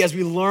 See, as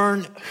we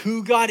learn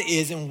who God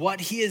is and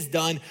what he has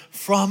done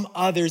from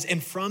others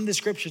and from the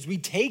scriptures, we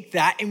take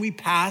that and we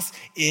pass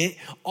it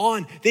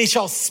on. They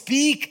shall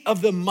speak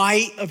of the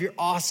might of your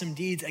awesome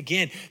deeds.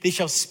 Again, they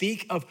shall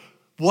speak of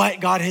what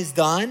God has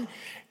done.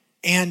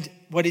 And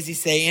what does he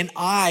say? And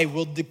I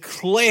will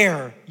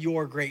declare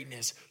your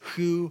greatness,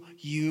 who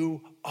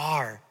you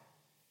are.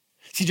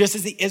 See, just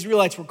as the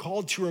Israelites were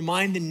called to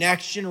remind the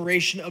next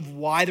generation of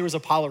why there was a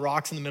pile of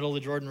rocks in the middle of the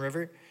Jordan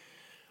River,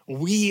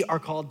 we are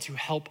called to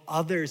help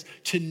others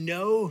to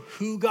know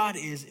who God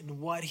is and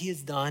what he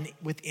has done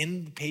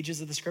within the pages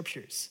of the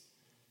scriptures.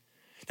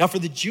 Now, for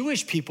the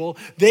Jewish people,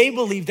 they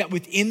believed that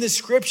within the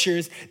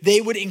scriptures,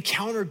 they would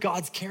encounter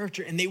God's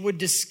character and they would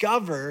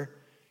discover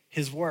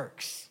his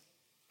works,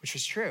 which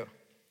was true.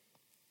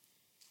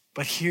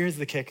 But here's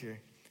the kicker.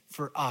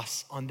 For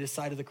us on this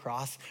side of the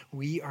cross,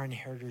 we are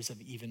inheritors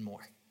of even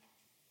more.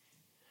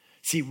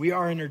 See, we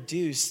are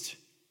introduced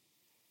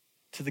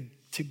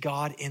to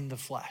God in the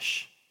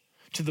flesh,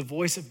 to the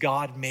voice of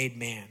God made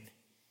man,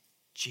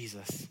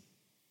 Jesus.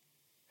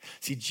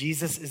 See,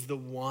 Jesus is the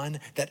one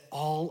that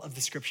all of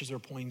the scriptures are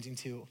pointing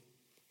to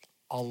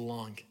all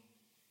along.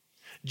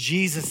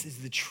 Jesus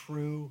is the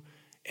true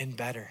and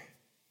better.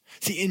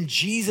 See, in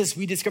Jesus,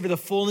 we discover the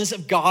fullness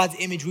of God's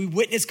image. We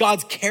witness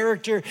God's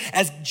character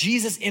as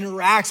Jesus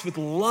interacts with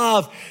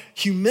love,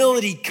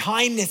 humility,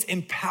 kindness,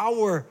 and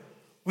power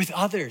with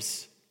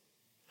others.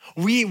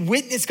 We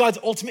witness God's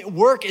ultimate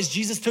work as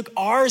Jesus took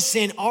our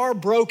sin, our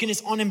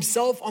brokenness on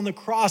himself on the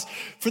cross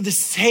for the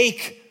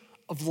sake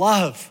of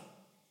love.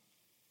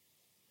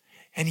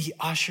 And he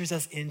ushers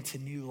us into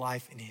new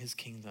life in his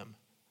kingdom.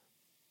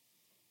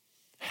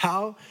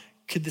 How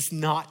could this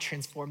not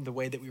transform the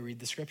way that we read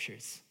the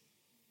scriptures?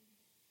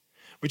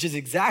 Which is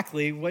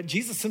exactly what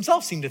Jesus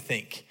himself seemed to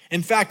think.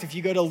 In fact, if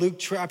you go to Luke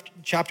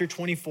chapter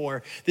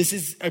 24, this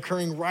is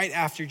occurring right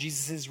after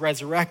Jesus'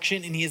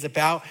 resurrection, and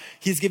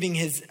he's giving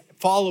his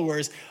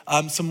followers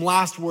some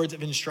last words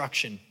of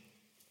instruction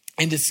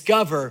and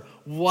discover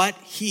what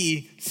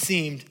he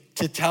seemed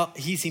to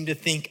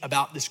think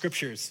about the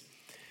scriptures.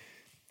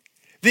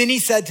 Then he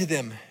said to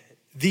them,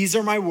 "These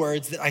are my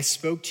words that I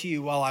spoke to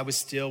you while I was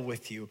still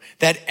with you,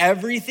 that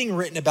everything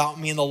written about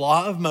me in the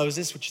law of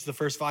Moses," which is the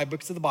first 5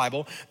 books of the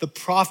Bible, the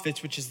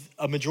prophets, which is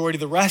a majority of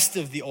the rest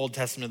of the Old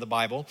Testament of the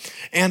Bible,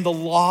 and the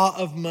law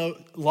of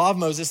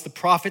Moses, the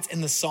prophets,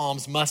 and the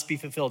Psalms must be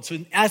fulfilled. So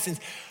in essence,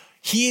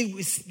 he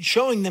was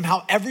showing them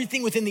how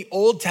everything within the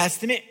Old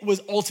Testament was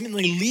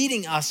ultimately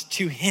leading us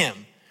to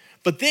him.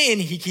 But then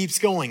he keeps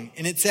going,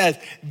 and it says,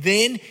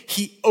 then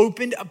he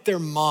opened up their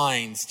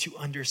minds to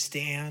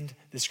understand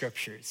the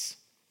scriptures.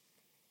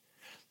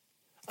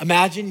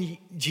 Imagine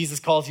Jesus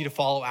calls you to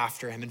follow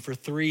after him, and for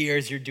 3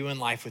 years you're doing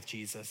life with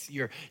Jesus.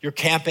 You're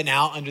camping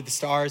out under the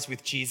stars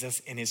with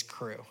Jesus and his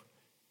crew.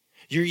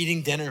 You're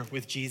eating dinner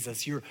with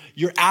Jesus. You're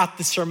at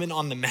the Sermon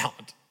on the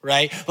Mount,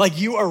 right? Like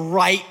you are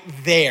right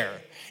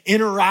there,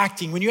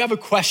 interacting. When you have a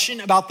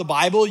question about the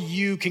Bible,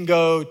 you can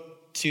go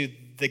to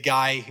the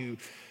guy who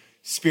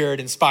Spirit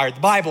inspired the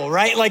Bible,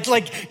 right? Like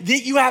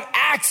you have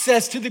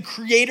access to the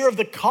creator of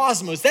the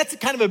cosmos. That's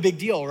kind of a big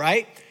deal,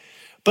 right?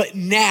 But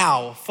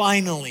now,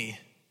 finally,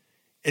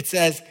 it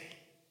says,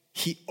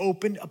 he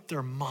opened up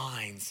their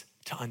minds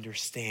to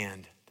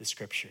understand the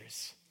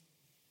scriptures.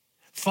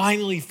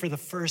 Finally, for the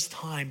first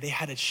time, they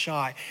had a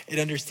shot at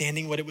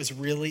understanding what it was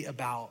really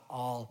about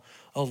all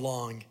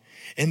along.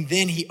 And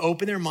then he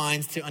opened their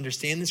minds to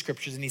understand the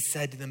scriptures, and he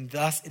said to them,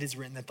 thus it is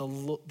written that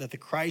the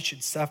Christ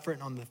should suffer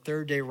and on the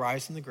third day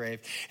rise from the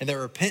grave, and that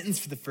repentance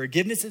for the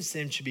forgiveness of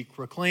sin should be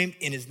proclaimed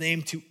in his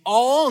name to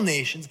all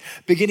nations,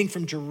 beginning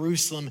from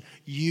Jerusalem.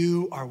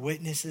 You are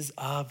witnesses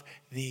of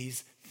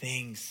these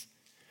things.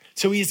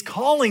 So he's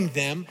calling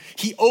them,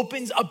 he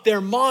opens up their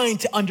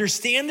mind to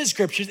understand the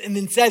scriptures, and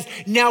then says,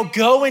 now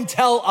go and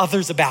tell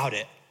others about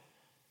it.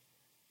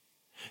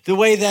 The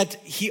way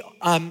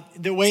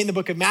in the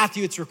book of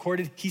Matthew it's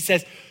recorded, he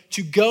says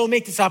to go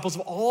make disciples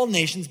of all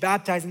nations,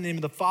 baptizing in the name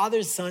of the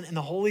Father, Son, and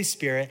the Holy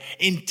Spirit,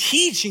 and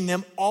teaching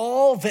them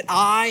all that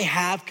I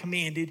have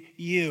commanded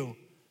you.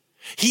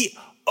 He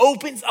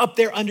opens up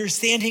their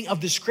understanding of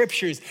the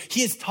scriptures.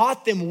 He has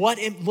taught them what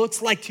it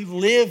looks like to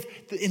live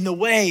in the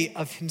way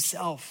of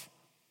himself.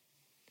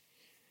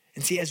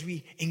 And see, as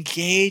we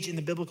engage in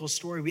the biblical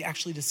story, we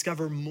actually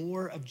discover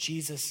more of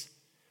Jesus.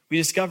 We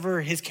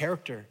discover his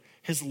character,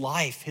 his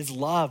life, his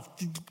love,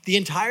 the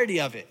entirety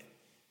of it.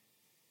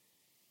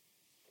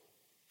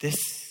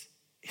 This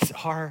is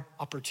our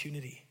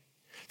opportunity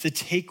to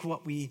take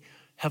what we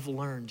have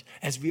learned.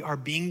 As we are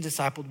being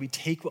discipled, we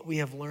take what we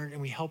have learned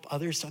and we help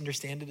others to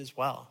understand it as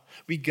well.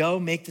 We go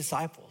make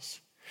disciples.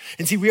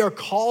 And see, we are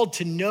called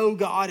to know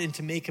God and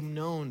to make him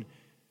known.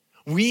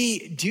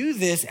 We do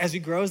this as we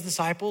grow as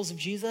disciples of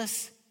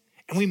Jesus,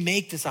 and we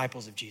make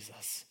disciples of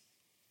Jesus.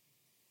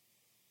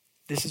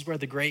 This is where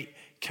the Great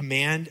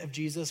command of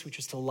Jesus, which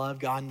was to love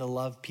God and to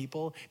love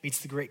people, meets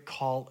the great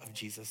call of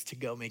Jesus to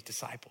go make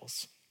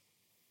disciples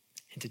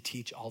and to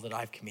teach all that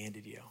I've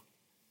commanded you.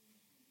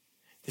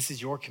 This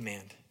is your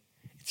command.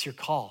 It's your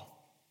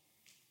call.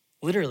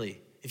 Literally,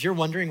 if you're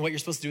wondering what you're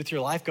supposed to do with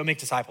your life, go make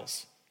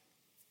disciples.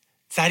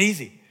 It's that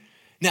easy.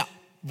 Now,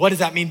 what does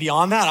that mean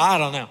beyond that? I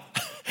don't know.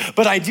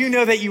 But I do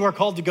know that you are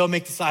called to go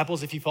make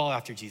disciples if you follow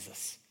after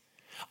Jesus.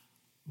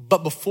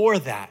 But before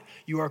that,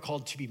 you are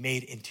called to be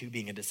made into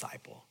being a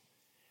disciple.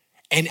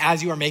 And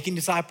as you are making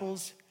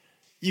disciples,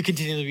 you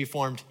continue to be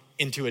formed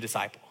into a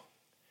disciple.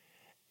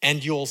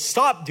 And you'll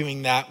stop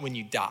doing that when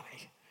you die.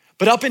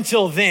 But up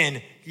until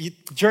then,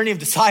 journey of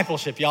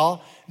discipleship,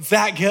 y'all. It's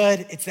that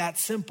good, it's that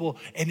simple,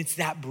 and it's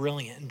that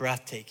brilliant and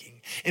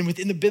breathtaking. And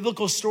within the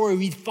biblical story,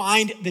 we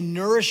find the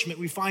nourishment,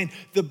 we find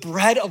the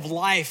bread of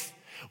life.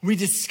 We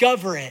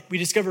discover it. We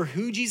discover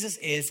who Jesus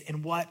is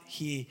and what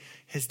he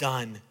has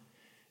done.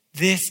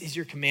 This is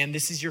your command.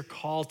 This is your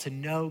call to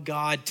know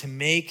God, to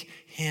make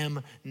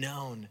him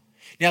known.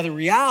 Now, the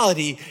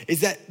reality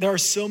is that there are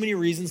so many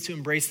reasons to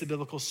embrace the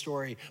biblical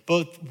story,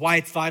 both why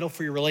it's vital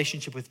for your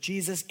relationship with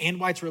Jesus and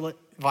why it's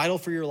vital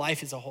for your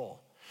life as a whole.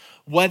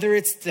 Whether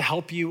it's to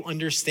help you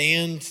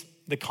understand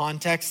the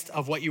context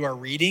of what you are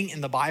reading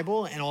in the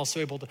Bible and also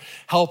able to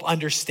help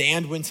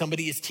understand when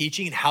somebody is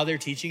teaching and how they're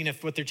teaching and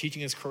if what they're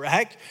teaching is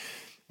correct.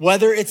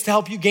 Whether it's to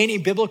help you gain a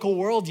biblical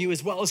worldview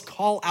as well as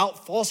call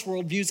out false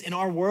worldviews in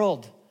our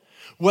world.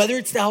 Whether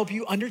it's to help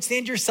you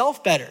understand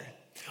yourself better.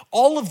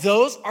 All of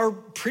those are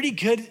pretty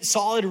good,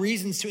 solid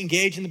reasons to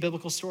engage in the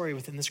biblical story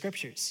within the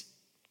scriptures.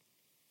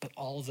 But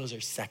all of those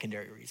are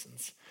secondary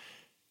reasons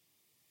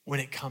when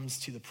it comes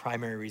to the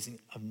primary reason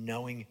of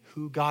knowing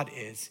who God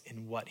is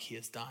and what he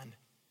has done.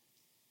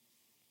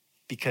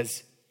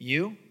 Because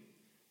you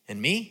and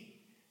me,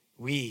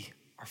 we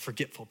are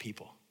forgetful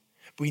people.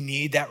 We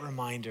need that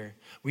reminder.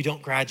 We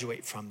don't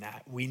graduate from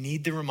that. We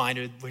need the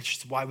reminder, which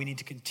is why we need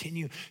to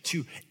continue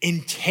to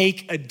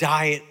intake a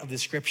diet of the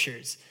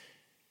scriptures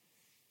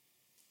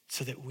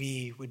so that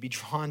we would be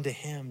drawn to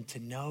him, to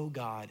know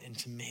God and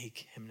to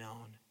make him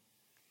known.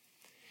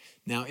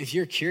 Now, if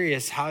you're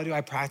curious, how do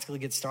I practically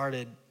get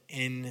started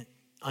in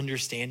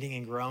understanding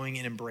and growing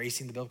and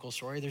embracing the biblical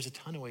story? There's a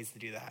ton of ways to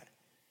do that.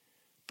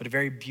 But a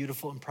very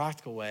beautiful and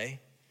practical way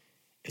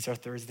is our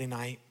Thursday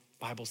night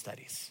Bible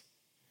studies.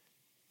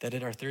 That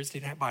at our Thursday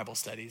night Bible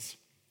studies,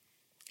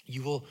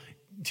 you will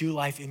do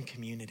life in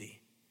community.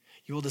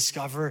 You will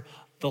discover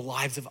the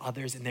lives of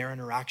others and their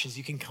interactions.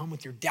 You can come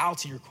with your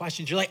doubts and your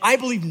questions. You're like, I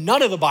believe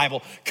none of the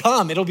Bible.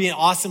 Come, it'll be an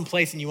awesome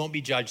place and you won't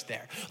be judged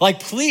there.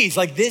 Please,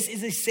 this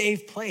is a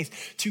safe place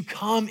to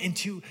come and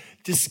to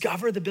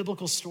discover the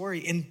biblical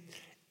story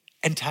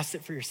and test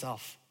it for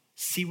yourself.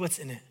 See what's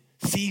in it.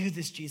 See who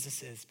this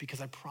Jesus is, because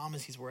I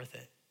promise he's worth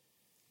it.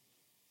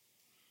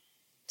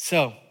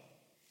 So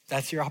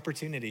that's your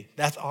opportunity.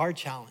 That's our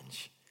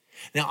challenge.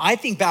 Now, I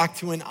think back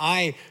to when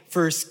I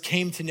first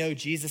came to know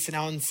Jesus and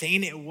how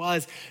insane it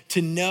was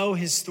to know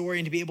his story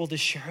and to be able to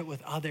share it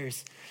with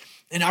others.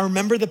 And I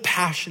remember the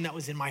passion that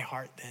was in my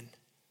heart then.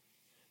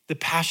 The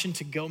passion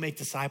to go make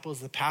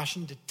disciples, the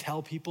passion to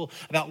tell people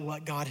about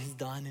what God has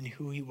done and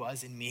who he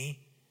was in me.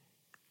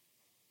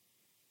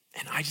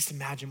 And I just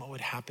imagine what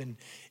would happen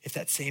if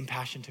that same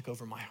passion took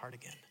over my heart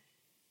again.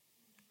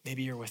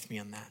 Maybe you're with me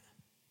on that.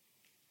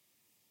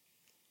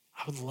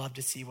 I would love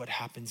to see what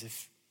happens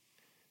if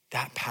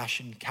that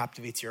passion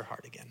captivates your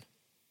heart again.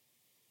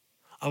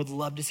 I would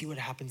love to see what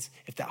happens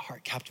if that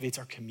heart captivates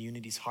our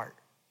community's heart.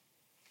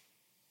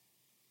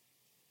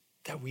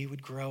 That we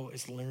would grow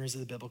as learners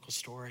of the biblical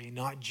story,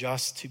 not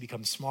just to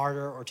become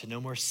smarter or to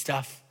know more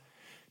stuff,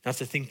 not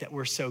to think that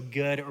we're so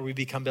good or we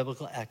become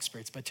biblical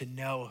experts, but to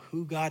know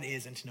who God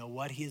is and to know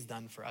what he has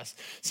done for us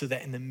so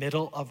that in the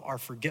middle of our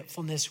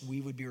forgetfulness,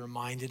 we would be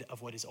reminded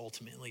of what is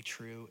ultimately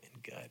true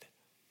and good.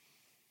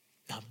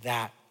 Now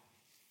that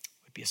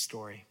would be a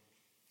story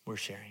we're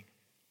sharing.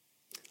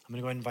 I'm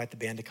gonna go ahead and invite the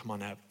band to come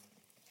on up.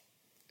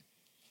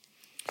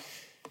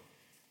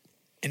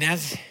 And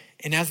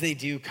as they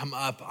do come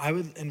up, I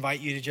would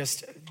invite you to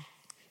just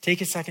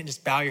take a second,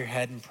 just bow your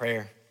head in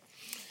prayer.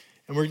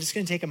 And we're just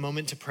gonna take a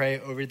moment to pray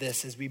over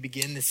this as we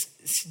begin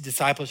this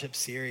discipleship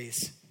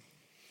series.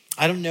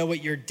 I don't know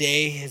what your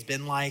day has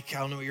been like. I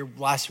don't know what your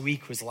last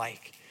week was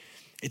like.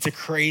 It's a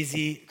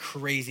crazy,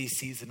 crazy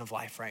season of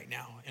life right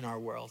now in our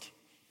world,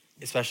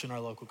 especially in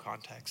our local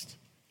context.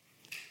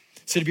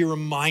 So to be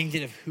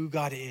reminded of who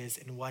God is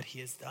and what he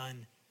has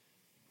done,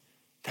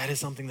 that is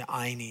something that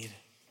I need.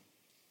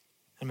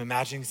 I'm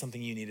imagining something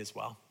you need as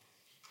well.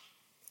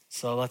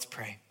 So let's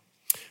pray.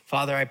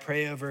 Father, I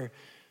pray over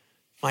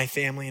my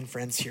family and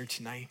friends here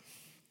tonight.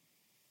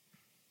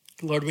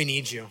 Lord, we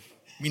need you.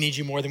 We need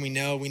you more than we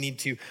know. We need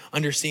to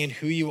understand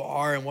who you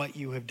are and what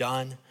you have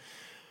done.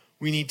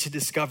 We need to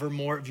discover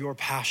more of your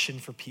passion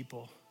for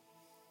people.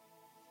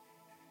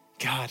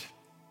 God,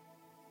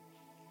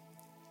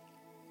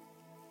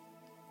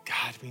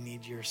 we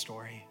need your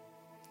story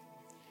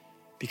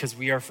because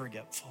we are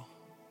forgetful.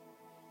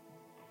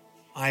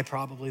 I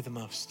probably the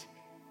most.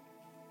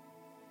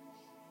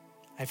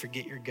 I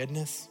forget your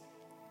goodness.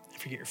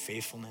 forget your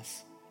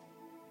faithfulness.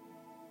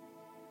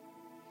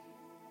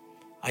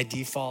 I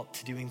default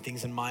to doing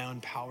things in my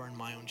own power and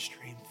my own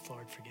strength.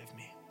 Lord, forgive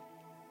me.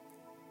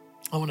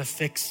 I want to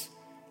fix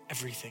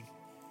everything.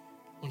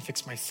 I want to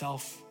fix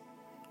myself,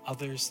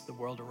 others, the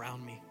world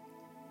around me.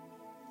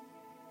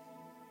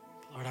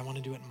 But Lord, I want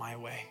to do it my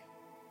way.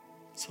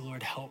 So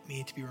Lord, help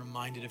me to be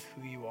reminded of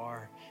who you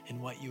are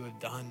and what you have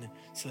done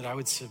so that I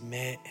would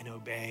submit and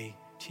obey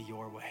to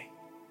your way.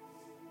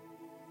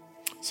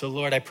 So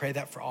Lord, I pray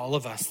that for all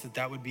of us,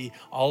 that would be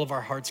all of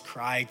our hearts'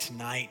 cry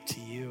tonight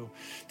to you,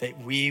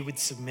 that we would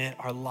submit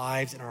our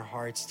lives and our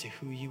hearts to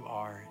who you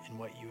are and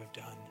what you have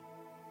done.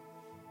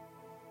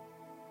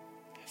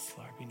 Yes,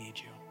 Lord, we need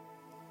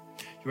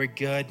you. You are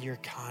good, you're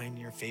kind,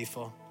 you're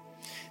faithful.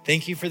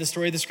 Thank you for the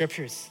story of the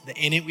scriptures, that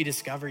in it we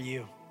discover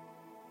you.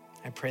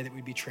 I pray that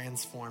we'd be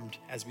transformed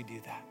as we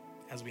do that,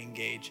 as we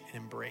engage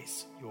and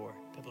embrace your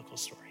biblical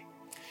story.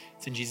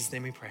 It's in Jesus'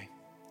 name we pray.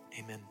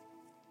 Amen.